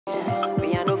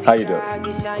How you doing?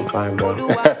 I'm fine, bro.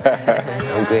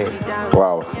 I'm good.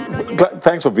 Wow.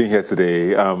 Thanks for being here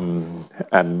today.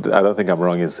 And I don't think I'm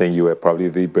wrong in saying you were probably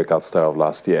the breakout star of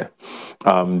last year.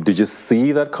 Did you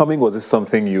see that coming? Was this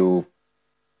something you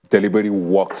deliberately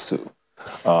walked to?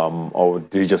 Or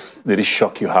did it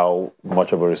shock you how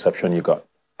much of a reception you got?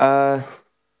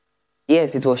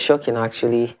 Yes, it was shocking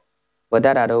actually. But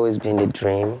that had always been the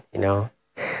dream, you know.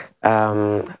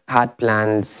 Had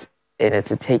plans,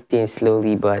 to take things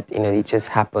slowly, but it just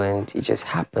happened. It just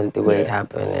happened the way it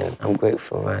happened, and I'm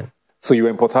grateful, man. So you were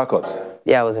in Port Harcourt?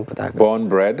 Yeah, I was in Port Harcourt. Born,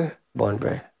 bred? Born,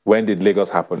 bred. When did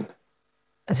Lagos happen?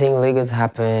 I think Lagos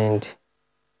happened.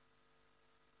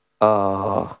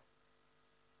 Lagos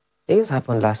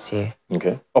happened last year.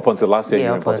 Okay. Up until last year, you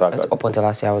were in Port Harcourt? Up until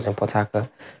last year, I was in Port Harcourt,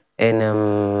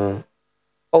 and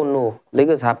oh no,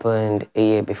 Lagos happened a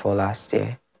year before last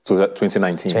year. So that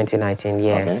 2019? 2019,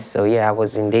 yes. Okay. So yeah, I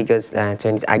was in Lagos. I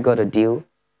got a deal,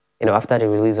 after the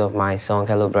release of my song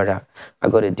 "Hello Brother," I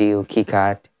got a deal, key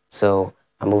card. So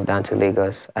I moved down to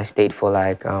Lagos. I stayed for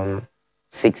like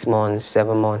 6 months,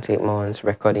 7 months, 8 months,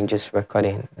 recording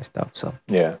and stuff. So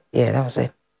yeah, that was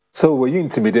it. So were you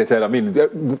intimidated? I mean,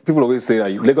 people always say that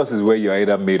Lagos is where you're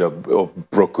either made or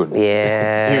broken.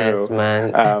 Yes,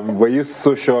 man. Were you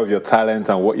so sure of your talent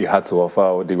and what you had to offer?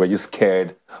 Or were you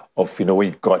scared of, when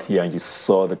you got here and you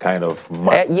saw the kind of...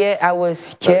 yeah, I was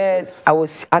scared. I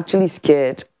was actually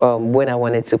scared when I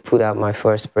wanted to put out my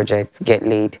first project, Get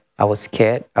Laid. I was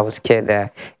scared. I was scared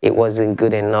that it wasn't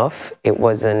good enough. It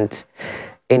wasn't,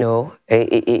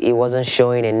 it wasn't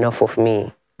showing enough of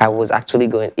me. I was actually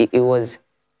going... It was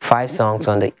 5 songs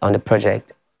on the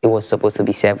project. It was supposed to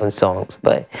be 7 songs,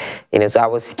 but so I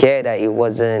was scared that it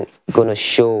wasn't gonna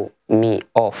show me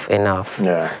off enough.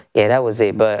 Yeah, that was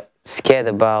it. But scared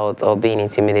about or being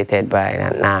intimidated by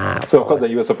it, nah. So of course, that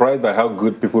you were surprised by how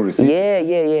good people received.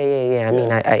 Yeah. I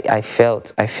mean, I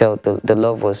felt the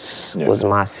love was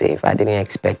massive. I didn't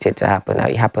expect it to happen.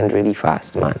 It happened really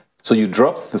fast, man. So you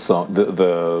dropped the song,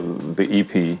 the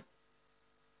EP.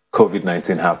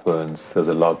 COVID-19 happens, there's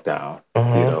a lockdown,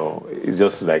 it's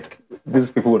just like, these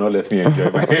people will not let me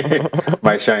enjoy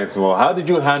my shine small. How did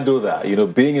you handle that?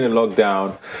 Being in a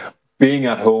lockdown, being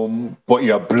at home, but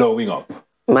you're blowing up.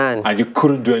 Man. And you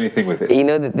couldn't do anything with it.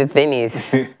 The thing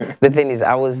is,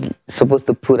 I was supposed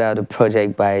to put out a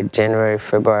project by January,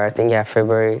 February, I think,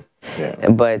 February. Yeah.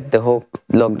 But the whole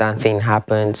lockdown thing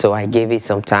happened, so I gave it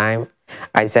some time.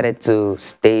 I decided to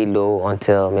stay low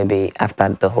until maybe after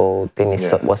the whole thing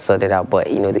was sorted out. But,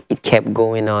 it kept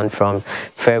going on from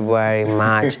February,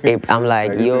 March, April. I'm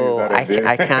like, yo,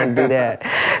 I can't do that.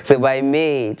 So by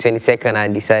May 22nd, I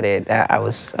decided that I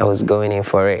was going in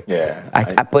for it. Yeah.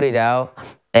 I put it out.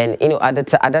 And, at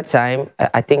that time,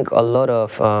 I think a lot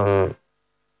of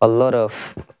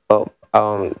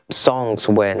songs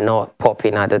were not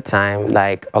popping at the time.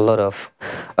 Like a lot of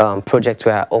projects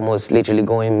were almost literally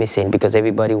going missing because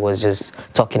everybody was just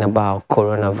talking about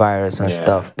coronavirus and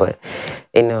stuff. But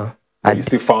you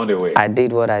still found a way. I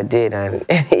did what I did, and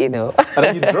And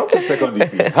then you dropped the second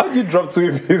EP. How did you drop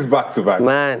 2 EPs back to back?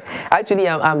 Man, actually,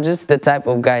 I'm just the type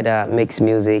of guy that makes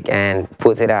music and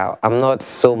put it out. I'm not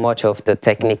so much of the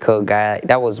technical guy.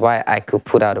 That was why I could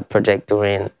put out a project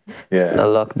during the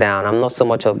lockdown. I'm not so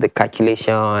much of the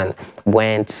calculation,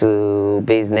 when to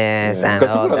business and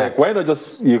all that. Like, why not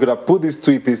you could have put these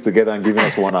 2 EPs together and given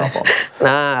us one album?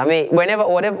 Nah, I mean,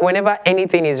 whenever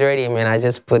anything is ready, man, I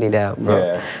just put it out, bro.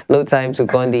 Yeah. No time to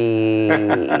go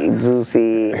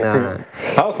juicy. Nah.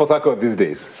 How's Port Harcourt these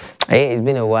days? Hey, it's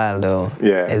been a while though.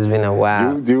 Yeah, it's been a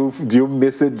while. Do you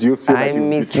miss it? Do you feel like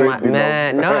you betrayed the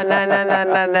man?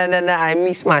 No. I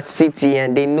miss my city,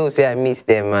 and they know say I miss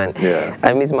them, man. Yeah,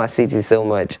 I miss my city so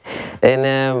much,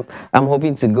 and I'm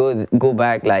hoping to go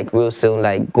back like real soon,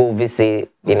 like go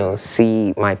visit,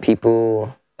 see my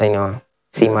people,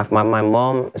 see my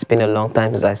mom. It's been a long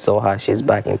time since I saw her. She's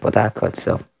back in Port Harcourt,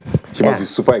 so. She must be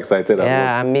super excited.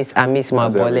 Yeah, I miss my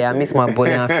boy. I miss my boy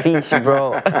and fish,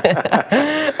 bro.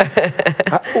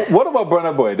 What about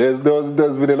Burna Boy? There's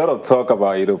been a lot of talk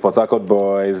about Port Harcourt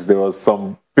boys. There was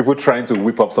some people trying to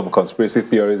whip up some conspiracy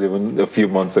theories even a few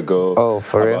months ago. Oh,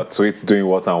 for real? About tweets doing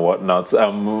what and what not.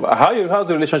 How's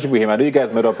the relationship with him? I know you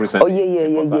guys met up recently. Oh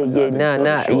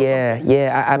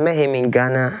yeah. I met him in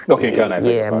Ghana. Okay, in Ghana.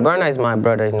 Yeah, Burna is my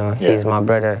brother. He's my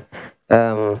brother.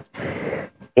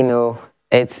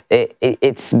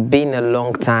 It's been a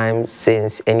long time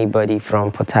since anybody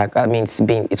from Port Harcourt. I mean,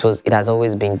 it has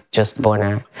always been just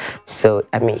Burna. So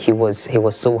I mean, he was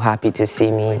so happy to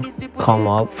see me come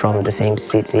up from the same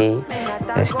city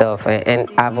and stuff. And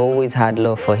I've always had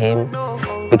love for him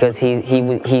because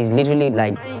he's literally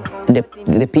like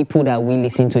the people that we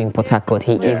listen to in Port Harcourt.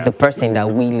 He is the person that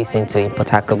we listen to in Port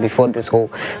Harcourt. Before this whole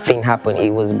thing happened,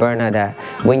 it was Burner that,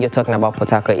 when you're talking about Port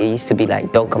Harcourt, it used to be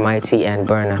like Don Mighty and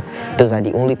Burner. Those are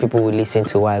the only people we listen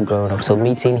to while growing up. So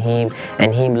meeting him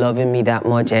and him loving me that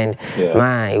much, and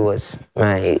it's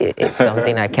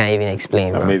something I can't even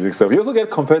explain. Bro. Amazing stuff. You also get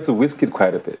compared to Wizkid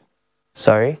quite a bit.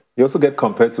 Sorry? You also get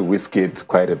compared to Wizkid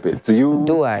quite a bit.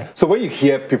 Do I? So when you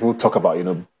hear people talk about,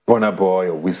 Burna Boy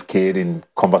or Wizkid in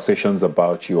conversations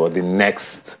about you, or the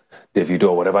next Davido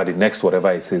or whatever, the next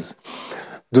whatever it is,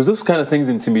 do those kind of things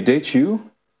intimidate you,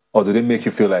 or do they make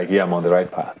you feel like, yeah, I'm on the right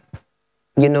path?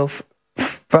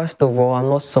 First of all, I'm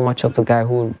not so much of the guy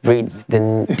who reads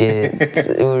who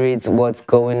reads what's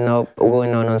going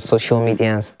on social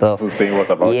media and stuff. Who's saying what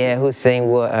about you? Yeah, who's saying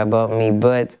what about me?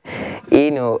 But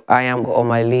I am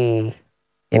Omah Lee.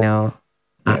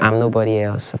 I'm nobody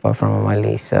else apart from Omah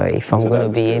Lee. So if I'm going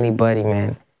to be anybody,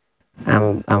 man,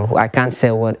 I can't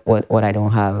say what I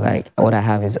don't have. Like, what I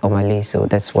have is Omah Lee, so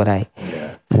that's what I'm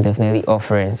definitely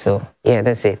offering. So yeah,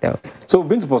 that's it though. So we've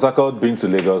been to Port Harcourt, been to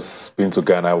Lagos, been to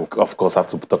Ghana. We of course have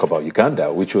to talk about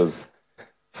Uganda, which was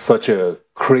such a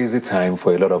crazy time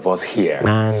for a lot of us here.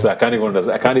 Man. So I can't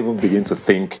even begin to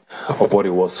think of what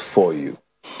it was for you.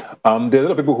 There are a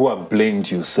lot of people who have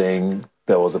blamed you, saying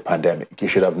there was a pandemic. You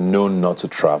should have known not to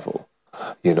travel,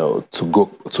 to go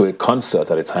to a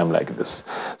concert at a time like this.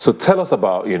 So tell us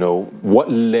about, what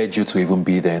led you to even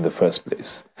be there in the first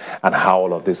place, and how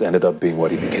all of this ended up being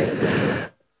what it became.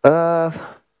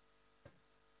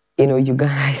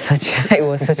 Uganda it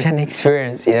was such an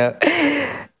experience, it's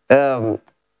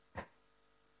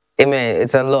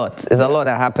a lot. It's a lot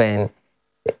that happened.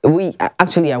 I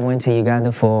went to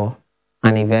Uganda for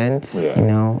an event,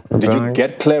 Did you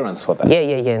get clearance for that?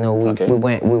 Yeah. No,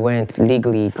 we went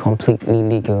legally, completely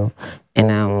legal,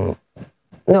 and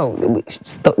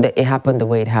it happened the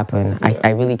way it happened. Yeah.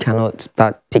 I really cannot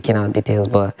start picking out details,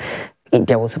 but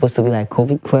there was supposed to be like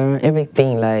COVID clearance,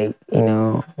 everything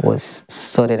was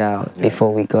sorted out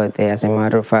before we got there. As a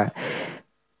matter of fact,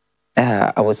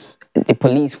 the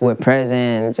police were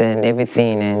present and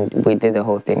everything, and we did the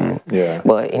whole thing.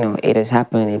 But it has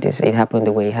happened. It happened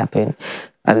the way it happened.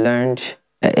 I learned.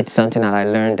 It's something that I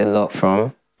learned a lot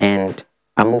from, and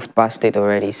I moved past it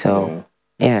already. So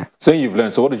yeah. So you've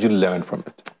learned. So what did you learn from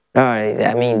it? All right.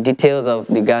 I mean, details of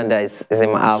Uganda is in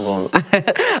my album.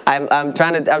 I'm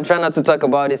trying not to talk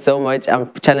about it so much. I'm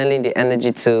channeling the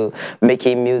energy to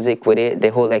making music with it,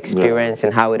 the whole experience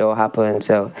and how it all happened.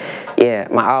 So, yeah,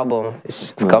 my album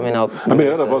is coming up. I mean,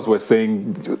 a lot of us were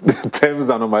saying Thames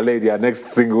and Omah Lee, their next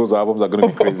singles or albums are going to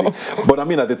be crazy. But I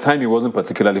mean, at the time, it wasn't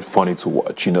particularly funny to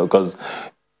watch, because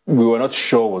we were not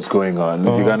sure what's going on.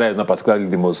 Uganda is not particularly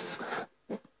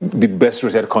the best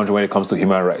rated country when it comes to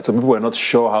human rights. So people were not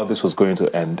sure how this was going to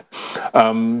end.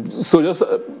 So just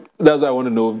that's why I want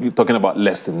to know, you're talking about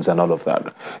lessons and all of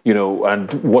that,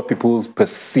 and what people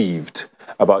perceived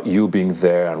about you being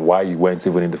there and why you went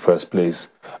even in the first place.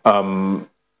 With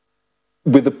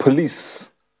the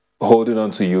police holding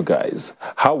on to you guys,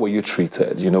 how were you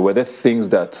treated? Were there things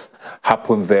that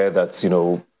happened there that,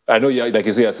 I know like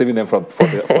you say, you're saving them for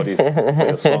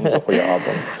your songs or for your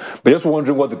album, but just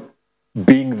wondering what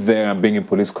being there and being in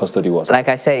police custody was. Like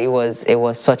I said, it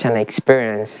was such an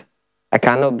experience. I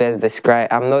cannot best describe.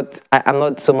 I'm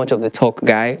not so much of the talk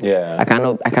guy. Yeah. I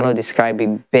cannot describe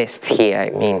it best here. I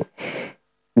mean,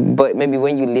 but maybe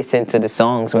when you listen to the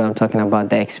songs when I'm talking about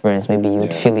the experience, maybe you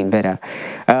would feel it better.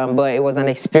 But it was an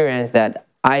experience that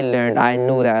I learned. I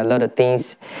knew that a lot of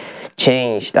things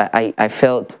changed. I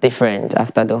felt different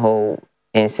after the whole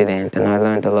incident, and I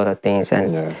learned a lot of things.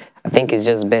 And I think it's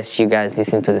just best you guys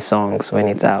listen to the songs when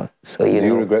it's out. So Do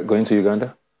you regret going to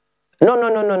Uganda? No.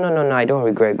 I don't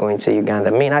regret going to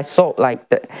Uganda. I mean, I saw like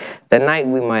the night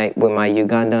with my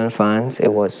Ugandan fans.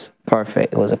 It was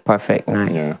perfect. It was a perfect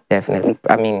night. Yeah. Definitely.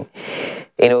 I mean,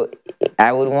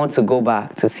 I would want to go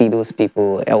back to see those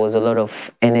people. There was a lot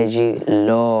of energy,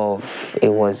 love. It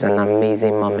was an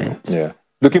amazing moment. Yeah.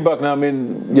 Looking back now, I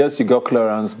mean, yes, you got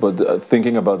clearance, but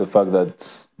thinking about the fact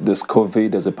that there's COVID,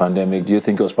 there's a pandemic, do you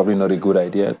think it was probably not a good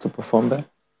idea to perform that?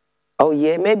 Oh,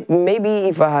 yeah. Maybe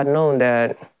if I had known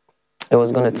that it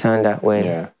was going to turn that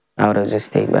way, I would have just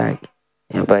stayed back.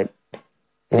 Yeah, but,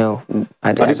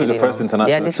 this was your first international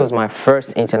show? Yeah, this was my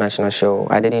first international show.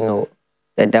 I didn't know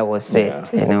that was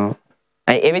it,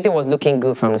 everything was looking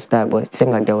good from the start, but it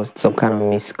seemed like there was some kind of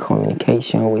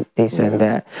miscommunication with this and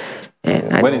that.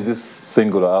 And when is this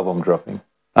single or album dropping?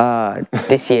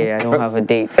 This year. I don't have a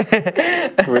date.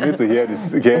 We need to hear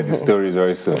the stories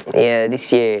very soon. Yeah,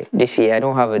 this year. I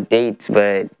don't have a date,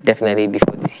 but definitely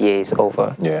before this year is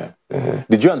over. Yeah.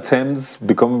 Did you and Thames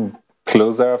become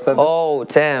closer after this? Oh,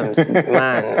 Thames,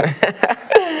 man.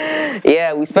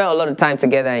 Yeah, we spent a lot of time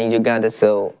together in Uganda,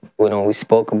 so we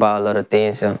spoke about a lot of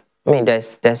things. I mean,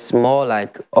 there's more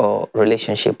like a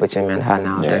relationship between me and her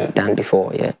now than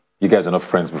before. Yeah. You guys were not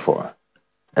friends before?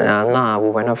 Nah, we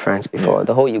were not friends before. Yeah.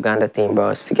 The whole Uganda thing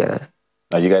brought us together.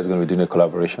 Are you guys going to be doing a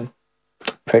collaboration?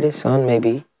 Pretty soon,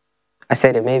 maybe. I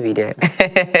said it maybe there.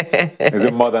 Is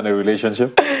it more than a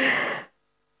relationship?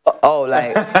 Oh,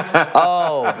 like,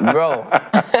 oh, bro.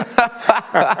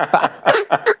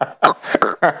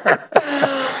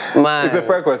 Man. It's a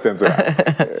fair question to ask.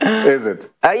 Is it?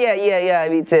 Yeah. I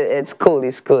mean, it's cool.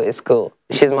 It's cool.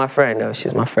 She's my friend, though.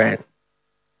 She's my friend.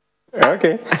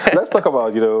 Okay. Let's talk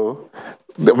about,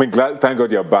 I mean, thank God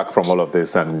you're back from all of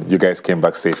this, and you guys came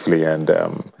back safely and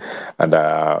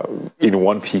in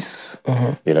one piece.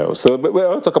 Mm-hmm. So, but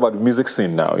we'll talk about the music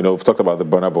scene now. We've talked about the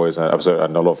Burna Boys and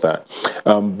all of that.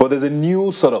 But there's a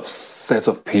new sort of set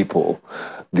of people,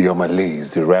 the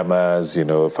Omalays, the Ramas,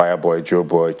 Fireboy, Joe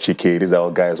Boy, Chike. These are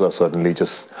all guys who are suddenly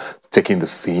just taking the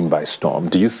scene by storm.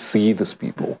 Do you see these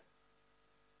people?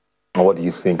 Or what do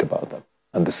you think about them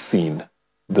and the scene,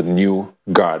 the new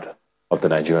guard of the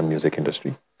Nigerian music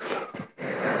industry?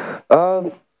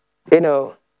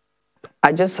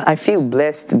 I feel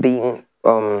blessed being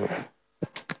and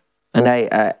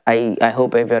I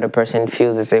hope every other person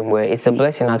feels the same way. It's a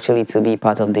blessing actually to be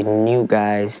part of the new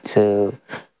guys who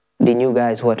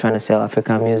are trying to sell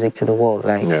African music to the world.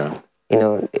 Like,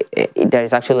 there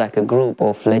is actually like a group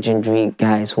of legendary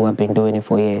guys who have been doing it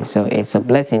for years. So it's a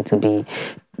blessing to be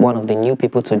one of the new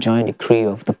people to join the crew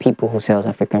of the people who sells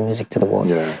African music to the world.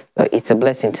 Yeah. So it's a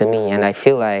blessing to me, and I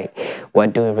feel like we're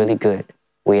doing really good.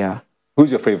 We are.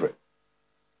 Who's your favorite?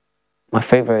 My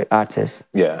favorite artist?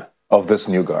 Yeah, of this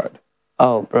new guard.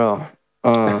 Oh, bro.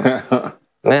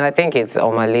 Man, I think it's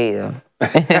Omah.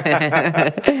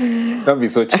 Don't be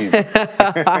so cheesy.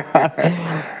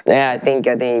 Yeah, I think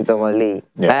it's Omah.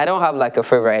 Yeah. I don't have like a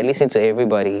favorite. I listen to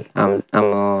everybody. I'm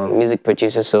a music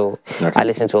producer, so I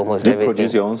listen to almost everything. Do you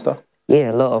produce your own stuff?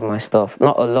 Yeah, a lot of my stuff.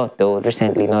 Not a lot though.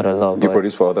 Recently, not a lot. Do you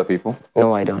produce for other people?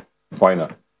 No, I don't. Why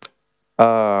not?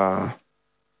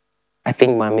 I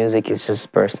think my music is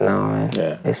just personal, man.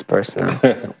 Yeah. It's personal.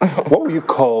 What would you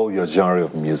call your genre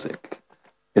of music?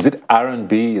 Is it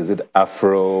R&B? Is it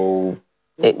Afro?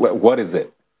 What is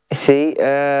it? See,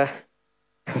 that's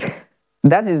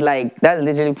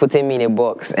literally putting me in a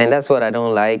box, and that's what I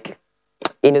don't like.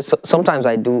 Sometimes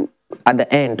I do, at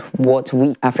the end, what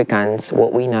we Africans,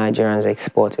 what we Nigerians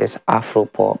export is Afro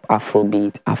pop, Afro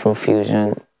beat, Afro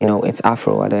fusion. It's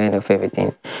Afro at the end of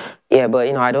everything. Yeah, but,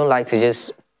 I don't like to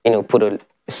just, put a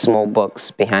small box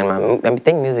behind I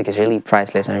think music is really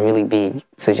priceless and really big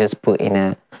to just put in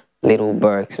a little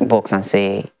box and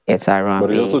say it's R&B.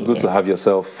 But it's also good to have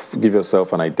give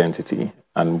yourself an identity,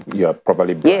 and you're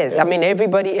probably yes. I mean,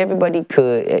 everybody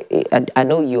could. I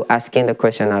know you're asking the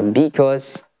question now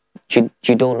because you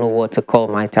don't know what to call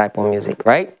my type of music,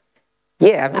 right?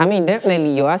 Yeah, I mean,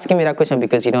 definitely you're asking me that question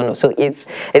because you don't know. So it's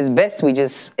best we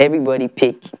just everybody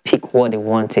pick what they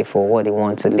want it for, what they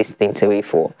want to listen to it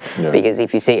for. Yeah. Because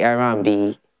if you say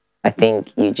R&B, I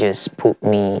think you just put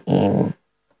me in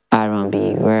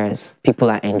R&B, whereas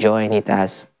people are enjoying it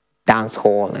as dance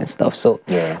hall and stuff. So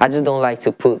I just don't like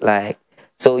to put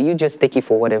so you just take it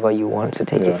for whatever you want to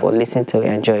take it for. Listen to it,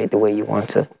 enjoy it the way you want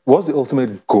to. What's the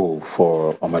ultimate goal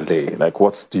for Omah? Like,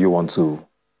 what's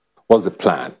the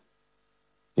plan?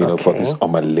 For this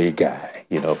Omah guy,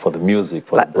 for the music,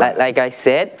 for the brand. Like I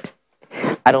said,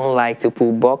 I don't like to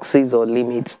put boxes or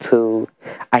limits to.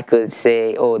 I could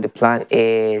say, the plan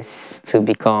is to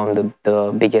become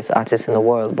the biggest artist in the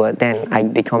world, but then I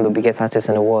become the biggest artist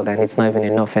in the world, and it's not even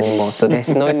enough anymore. So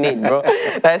there's no need, bro.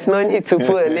 There's no need to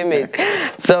put a limit.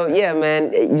 So yeah,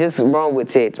 man, just run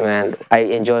with it, man. I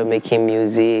enjoy making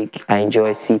music. I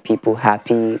enjoy see people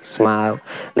happy, smile,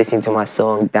 listen to my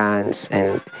song, dance,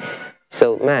 and.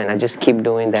 So, man, I just keep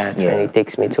doing that, and it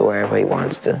takes me to wherever he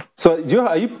wants to. So,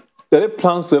 are there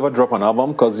plans to ever drop an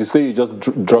album? Because you say you just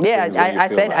dropped. Yeah,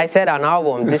 I said an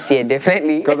album this year,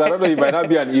 definitely. Because I don't know, it might not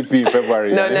be an EP in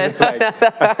February. No.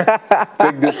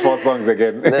 Take these 4 songs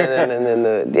again.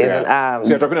 No. So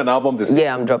you're dropping an album this year?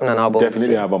 Yeah, I'm dropping an album.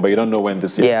 Definitely an album, but you don't know when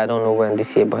this year. Yeah, I don't know when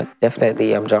this year, but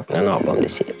definitely I'm dropping an album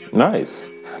this year. Nice.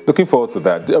 Looking forward to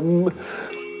that.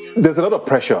 There's a lot of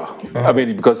pressure. I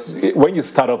mean, because when you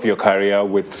start off your career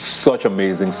with such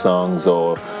amazing songs,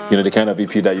 or the kind of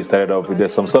EP that you started off with,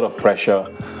 there's some sort of pressure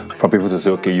from people to say,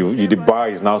 okay, the bar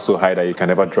is now so high that you can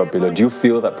never drop below. Do you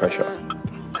feel that pressure?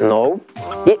 No.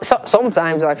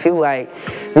 Sometimes I feel like,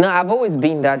 I've always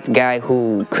been that guy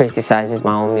who criticizes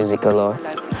my own music a lot.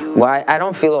 But I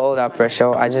don't feel all that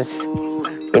pressure. I just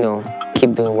you know,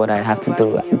 keep doing what I have to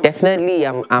do. Definitely,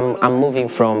 I'm moving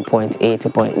from point A to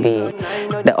point B.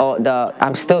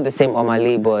 I'm still the same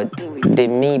Omah, but the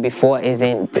me before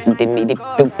isn't the me.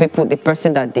 The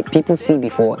person that the people see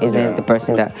before isn't the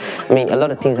person that. I mean, a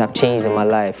lot of things have changed in my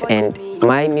life, and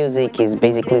my music is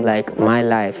basically like my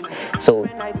life. So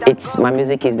my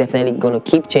music is definitely gonna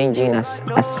keep changing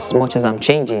as much as I'm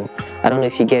changing. I don't know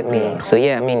if you get me. So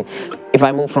yeah, I mean, if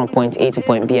I move from point A to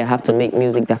point B, I have to make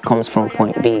music that comes from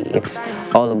point B. It's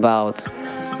all about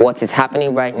what is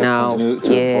happening right now.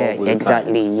 Yeah,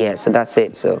 exactly. Yeah, so that's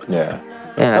it. So yeah,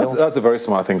 that's a very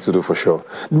smart thing to do for sure.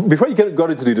 Before you got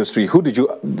into the industry, who did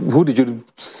you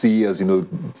see as, you know,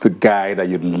 the guy that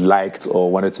you liked or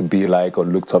wanted to be like or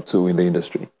looked up to in the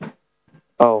industry?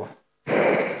 Oh.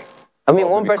 I mean,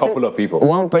 one person. A couple of people.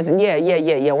 One person,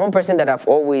 yeah. One person that I've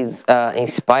always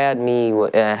inspired me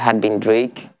had been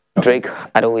Drake. Drake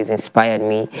had always inspired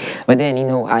me, but then, you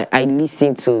know, I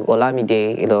listened to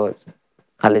Olamide, you know,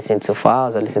 I listened to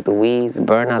Files, I listened to Wiz,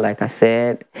 Burna, like I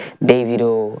said,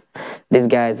 Davido. These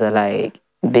guys are like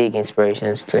big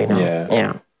inspirations too, you know.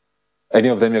 Yeah. Any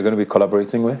of them you're going to be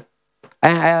collaborating with?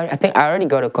 I think I already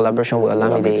got a collaboration with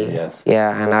Olamide. Yes.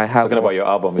 Yeah, and I have. Talking about your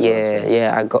album,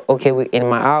 yeah. I got in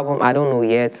my album. I don't know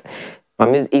yet. My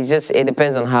music, it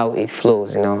depends on how it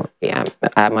flows, you know. Yeah,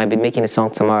 I might be making a song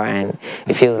tomorrow, and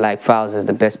it feels like Files is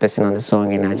the best person on the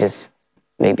song, and I just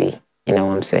maybe, you know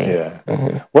what I'm saying.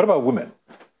 Yeah. What about women?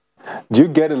 Do you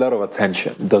get a lot of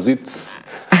attention? Does it?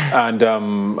 And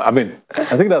I mean,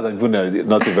 I think that's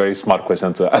not a very smart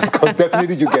question to ask, because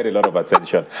definitely you get a lot of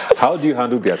attention. How do you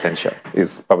handle the attention?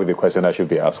 Is probably the question I should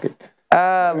be asking.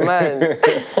 Man.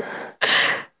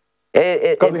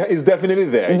 Because it's definitely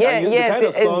there. Yeah, the kind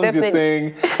of songs you're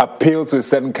saying appeal to a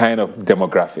certain kind of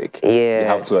demographic. Yeah, you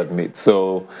have to admit.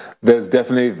 So there's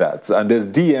definitely that, and there's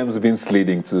DMs been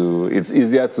sliding to. It's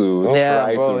easier to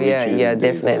try to reach. Yeah,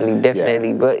 definitely.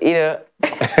 Yeah. But you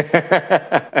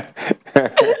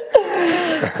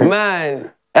know,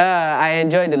 man. I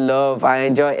enjoy the love. I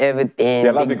enjoy everything.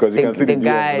 You're laughing because you can see the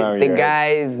guys, now, the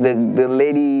guys, the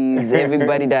ladies,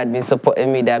 everybody that been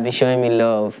supporting me, that been showing me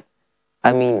love.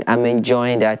 I mean, I'm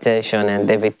enjoying the attention and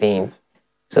everything.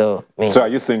 So, So are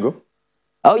you single?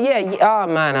 Oh, yeah. Oh,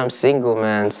 man, I'm single,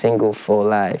 man. Single for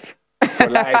life. For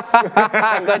life.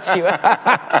 I got you.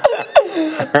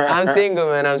 I'm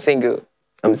single, man. I'm single,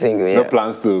 yeah. No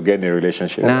plans to get in a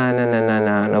relationship?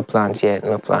 No. No plans yet.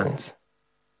 No plans.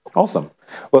 Awesome.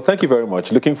 Well, thank you very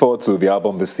much. Looking forward to the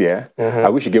album this year. I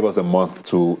wish you gave us a month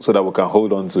so that we can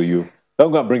hold on to you. I'm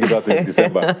going to bring it out in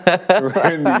December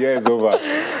when the year is over.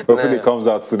 Hopefully it comes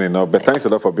out soon enough. But thanks a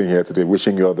lot for being here today.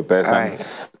 Wishing you all the best. And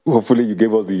hopefully you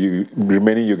gave us the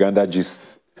remaining Uganda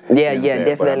gist. Yeah,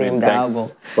 definitely in the album.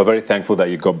 We're very thankful that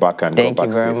you got back and got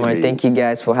back safely. Thank you very much. Thank you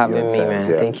guys for having me, man.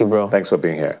 Thank you, bro. Thanks for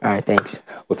being here. All right, thanks.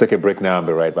 We'll take a break now and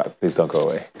be right back. Please don't go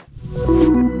away.